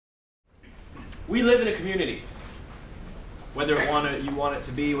We live in a community, whether you want it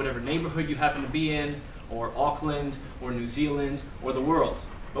to be whatever neighborhood you happen to be in, or Auckland, or New Zealand, or the world.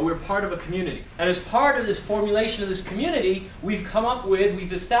 But we're part of a community. And as part of this formulation of this community, we've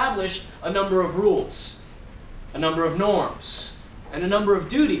established a number of rules, a number of norms, and a number of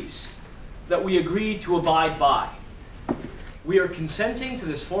duties that we agreed to abide by. We are consenting to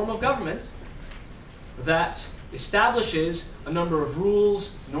this form of government that establishes a number of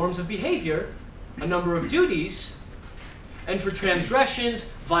rules, norms of behavior, a number of duties, and for transgressions,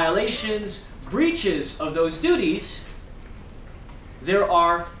 violations, breaches of those duties, there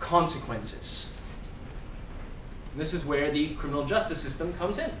are consequences. And this is where the criminal justice system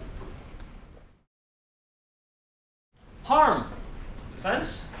comes in. Harm,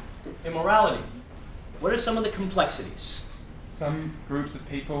 offense, immorality. What are some of the complexities? Some groups of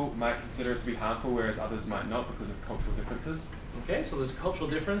people might consider it to be harmful, whereas others might not because of cultural differences. Okay, so there's a cultural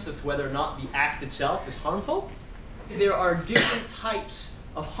difference as to whether or not the act itself is harmful. There are different types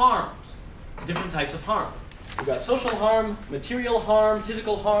of harm. Different types of harm. We've got social harm, material harm,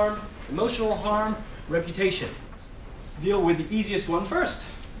 physical harm, emotional harm, reputation. Let's deal with the easiest one first.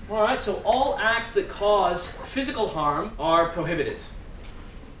 All right, so all acts that cause physical harm are prohibited.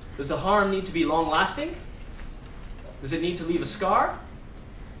 Does the harm need to be long-lasting? Does it need to leave a scar?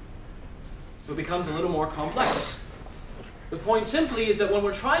 So it becomes a little more complex. The point simply is that when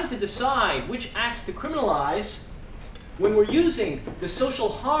we're trying to decide which acts to criminalize, when we're using the social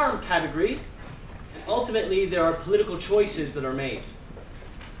harm category, ultimately there are political choices that are made.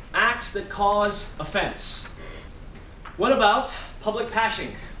 Acts that cause offense. What about public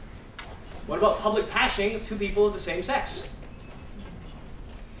pashing? What about public pashing of two people of the same sex?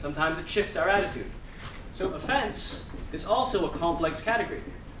 Sometimes it shifts our attitude. So offense is also a complex category.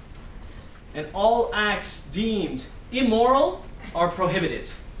 And all acts deemed immoral are prohibited.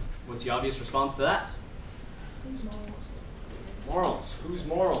 What's the obvious response to that? Morals. Whose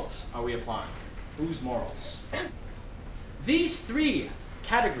morals are we applying? Whose morals? These three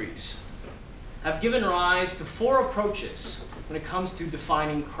categories have given rise to four approaches when it comes to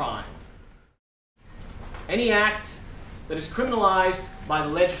defining crime. Any act that is criminalized by the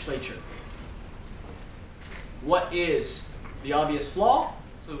legislature. What is the obvious flaw?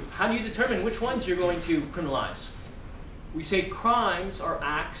 So how do you determine which ones you're going to criminalize? We say crimes are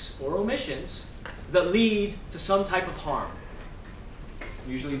acts or omissions that lead to some type of harm.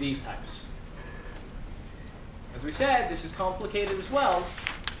 Usually these types. As we said, this is complicated as well,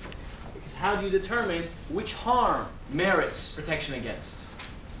 because how do you determine which harm merits protection against?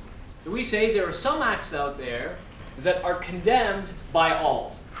 So we say there are some acts out there that are condemned by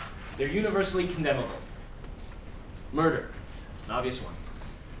all. They're universally condemnable. Murder, an obvious one.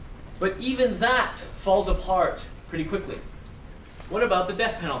 But even that falls apart pretty quickly. What about the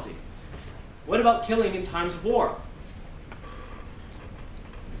death penalty? What about killing in times of war?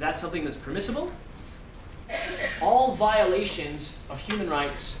 Is that something that's permissible? All violations of human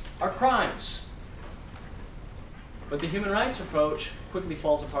rights are crimes. But the human rights approach quickly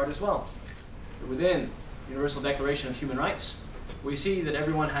falls apart as well. Within the Universal Declaration of Human Rights, we see that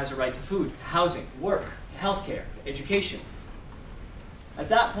everyone has a right to food, to housing, to work, to healthcare, to education. At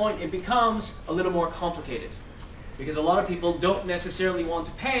that point, it becomes a little more complicated, because a lot of people don't necessarily want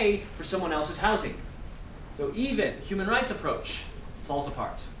to pay for someone else's housing. So even the human rights approach falls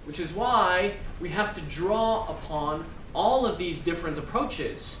apart, which is why we have to draw upon all of these different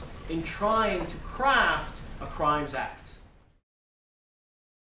approaches in trying to craft a Crimes Act.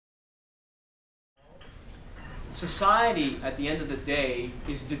 Society, at the end of the day,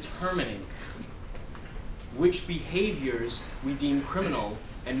 is determining which behaviors we deem criminal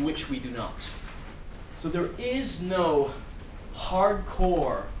and which we do not. So there is no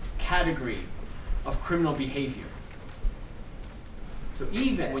hardcore category of criminal behavior. So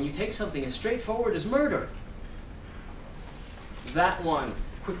even when you take something as straightforward as murder, that one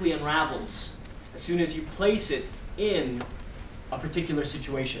quickly unravels as soon as you place it in a particular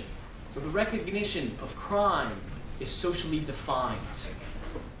situation. So the recognition of crime is socially defined.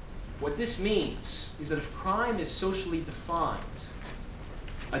 What this means is that if crime is socially defined,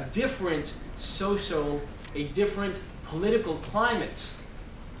 a different political climate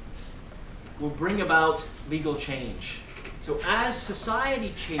will bring about legal change. So as society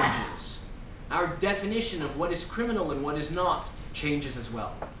changes, our definition of what is criminal and what is not changes as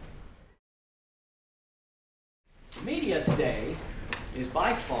well. The media today is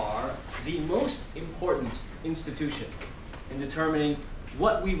by far the most important institution in determining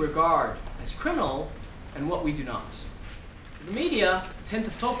what we regard as criminal and what we do not. The media tend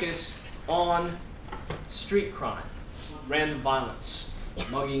to focus on street crime, random violence,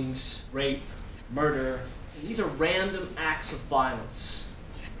 muggings, rape, murder. And these are random acts of violence.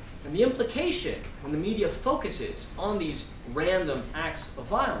 And the implication, when the media focuses on these random acts of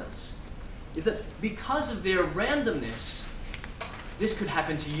violence, is that because of their randomness, this could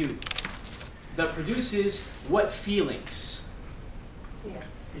happen to you. That produces what feelings?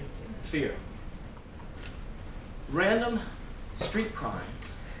 Fear. Random street crime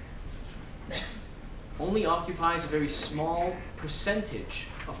only occupies a very small percentage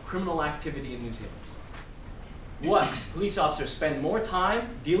of criminal activity in New Zealand. What police officers spend more time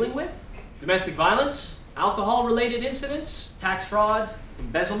dealing with? Domestic violence, alcohol-related incidents, tax fraud,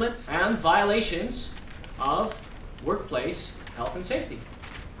 embezzlement, and violations of workplace health and safety.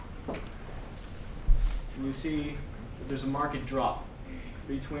 And you see that there's a marked drop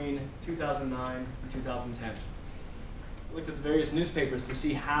between 2009 and 2010. I looked at the various newspapers to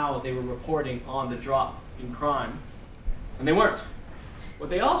see how they were reporting on the drop in crime, and they weren't. What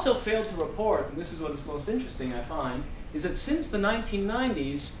they also failed to report, and this is what is most interesting, I find, is that since the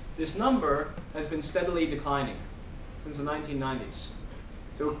 1990s, this number has been steadily declining, since the 1990s.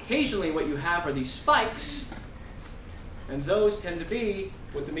 So occasionally what you have are these spikes, and those tend to be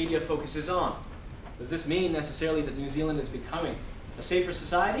what the media focuses on. Does this mean necessarily that New Zealand is becoming a safer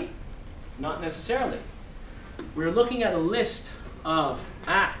society? Not necessarily. We're looking at a list of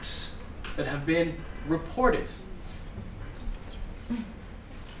acts that have been reported.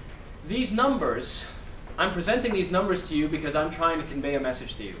 These numbers, I'm presenting these numbers to you because I'm trying to convey a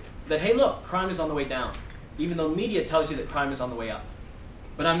message to you. That, hey look, crime is on the way down, even though media tells you that crime is on the way up.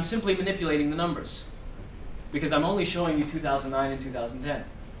 But I'm simply manipulating the numbers because I'm only showing you 2009 and 2010.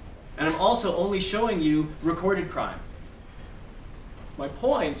 And I'm also only showing you recorded crime. My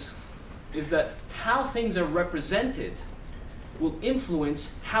point is that how things are represented will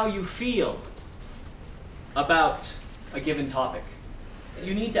influence how you feel about a given topic.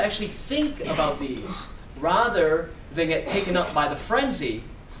 You need to actually think about these rather than get taken up by the frenzy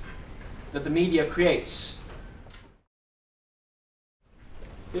that the media creates.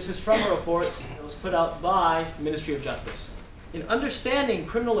 This is from a report that was put out by the Ministry of Justice. In understanding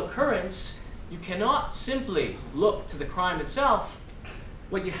criminal occurrence, you cannot simply look to the crime itself.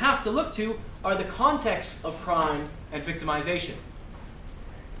 What you have to look to are the contexts of crime and victimization.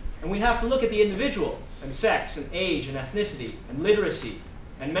 And we have to look at the individual, and sex, and age, and ethnicity, and literacy,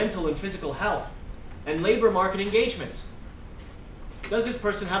 and mental and physical health, and labor market engagement. Does this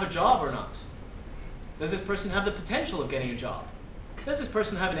person have a job or not? Does this person have the potential of getting a job? Does this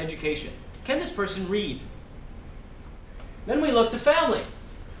person have an education? Can this person read? Then we look to family.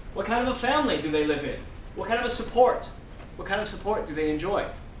 What kind of a family do they live in? What kind of a support? What kind of support do they enjoy?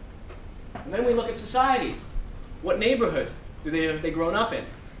 And then we look at society. What neighborhood have they grown up in?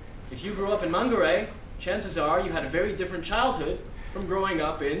 If you grew up in Mangere, chances are you had a very different childhood from growing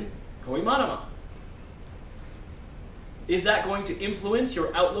up in Kohimarama. Is that going to influence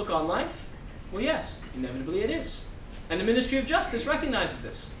your outlook on life? Well, yes, inevitably it is. And the Ministry of Justice recognizes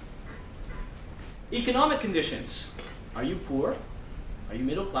this. Economic conditions. Are you poor? Are you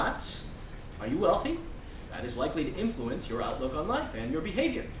middle class? Are you wealthy? That is likely to influence your outlook on life and your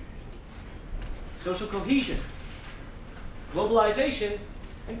behavior. Social cohesion, globalization,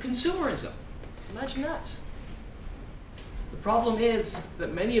 and consumerism. Imagine that. The problem is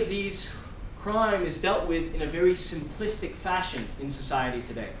that many of these crime is dealt with in a very simplistic fashion in society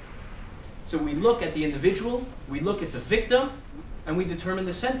today. So we look at the individual, we look at the victim, and we determine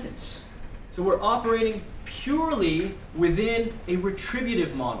the sentence. So we're operating purely within a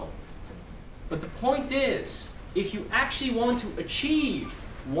retributive model. But the point is, if you actually want to achieve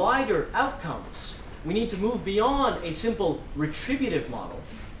wider outcomes, we need to move beyond a simple retributive model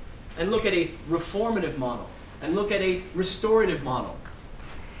and look at a reformative model and look at a restorative model.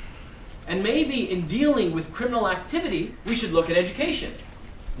 And maybe in dealing with criminal activity, we should look at education.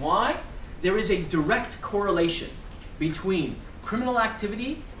 Why? There is a direct correlation between criminal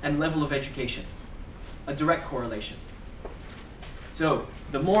activity and level of education. A direct correlation. So,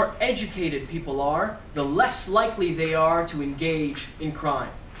 the more educated people are, the less likely they are to engage in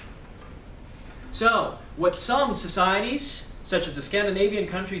crime. So, what some societies, such as the Scandinavian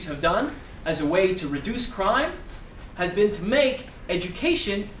countries, have done as a way to reduce crime has been to make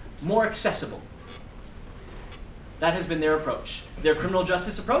education more accessible. That has been their approach. Their criminal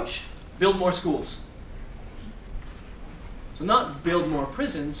justice approach, build more schools. So not build more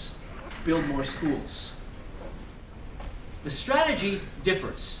prisons, build more schools. The strategy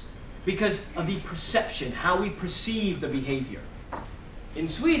differs because of the perception, how we perceive the behavior. In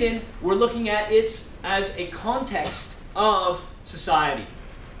Sweden, we're looking at it as a context of society.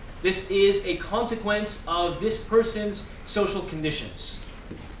 This is a consequence of this person's social conditions.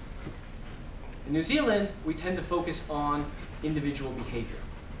 In New Zealand, we tend to focus on individual behavior.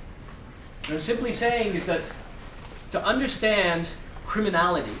 What I'm simply saying is that to understand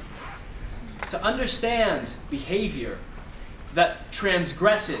criminality, to understand behavior that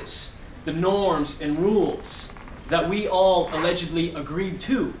transgresses the norms and rules that we all allegedly agreed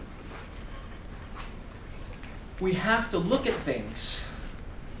to, we have to look at things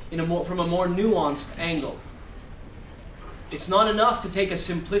from a more nuanced angle. It's not enough to take a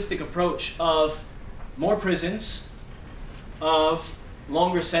simplistic approach of more prisons, of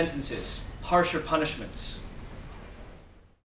longer sentences, harsher punishments.